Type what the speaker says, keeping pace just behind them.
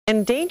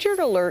Endangered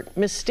alert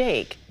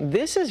mistake.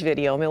 This is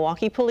video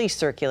Milwaukee police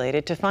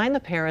circulated to find the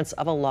parents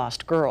of a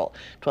lost girl.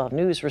 12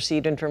 News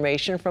received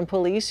information from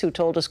police who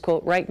told us,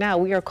 quote, "Right now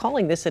we are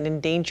calling this an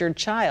endangered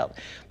child."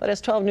 But as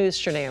 12 News'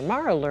 Shanae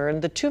Amara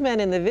learned, the two men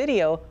in the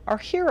video are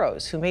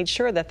heroes who made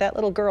sure that that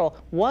little girl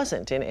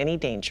wasn't in any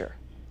danger.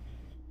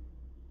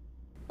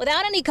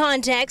 Without any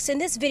context, in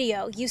this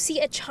video, you see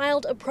a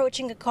child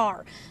approaching a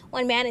car.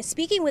 One man is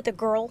speaking with the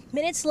girl.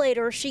 Minutes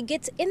later, she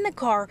gets in the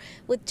car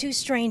with two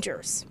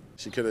strangers.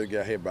 She could have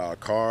got hit by a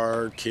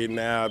car,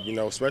 kidnapped,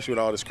 especially with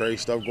all this crazy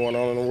stuff going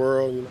on in the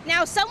world.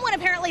 Now, someone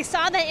apparently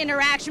saw that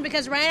interaction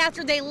because right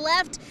after they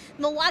left,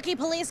 Milwaukee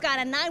police got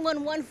a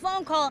 911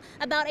 phone call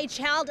about a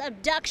child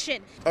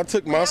abduction. I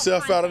took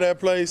myself out of that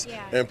place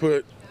and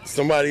put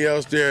somebody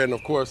else there, and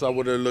of course I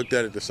would have looked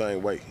at it the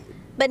same way.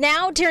 But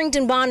now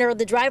Tarrington Bonner,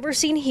 the driver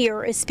seen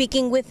here, is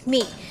speaking with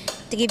me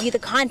to give you the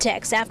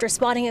context after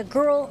spotting a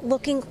girl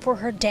looking for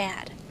her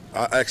dad.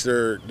 I asked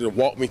her to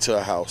walk me to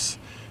a house.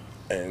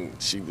 And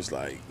she was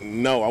like,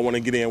 "No, I want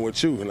to get in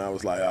with you." And I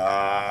was like,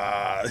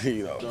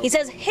 He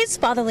says his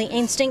fatherly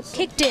instinct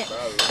kicked in.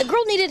 The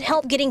girl needed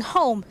help getting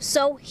home,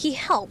 so he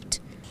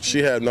helped.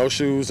 She had no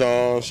shoes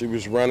on. She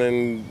was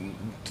running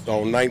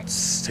on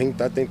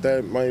 19th, I think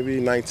that might be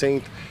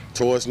 19th,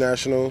 towards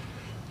National.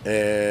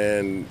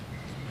 And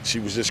she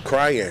was just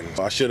crying.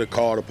 I should have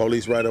called the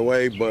police right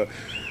away, but,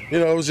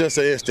 it was just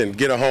an instant.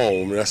 Get her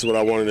home. That's what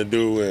I wanted to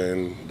do,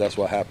 and that's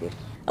what happened.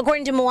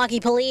 According to Milwaukee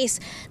police,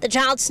 the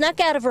child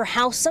snuck out of her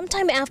house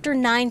sometime after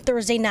 9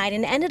 Thursday night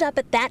and ended up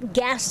at that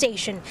gas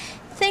station,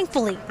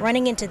 thankfully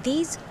running into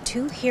these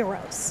two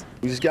heroes.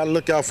 We just got to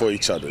look out for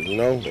each other,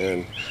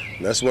 and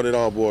that's what it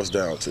all boils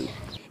down to.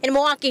 In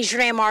Milwaukee,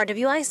 Shanae Amara,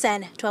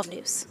 WISN 12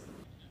 News.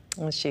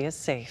 Well, she is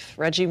safe.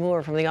 Reggie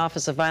Moore from the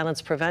Office of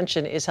Violence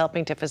Prevention is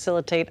helping to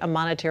facilitate a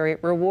monetary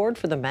reward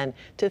for the men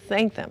to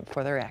thank them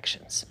for their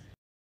actions.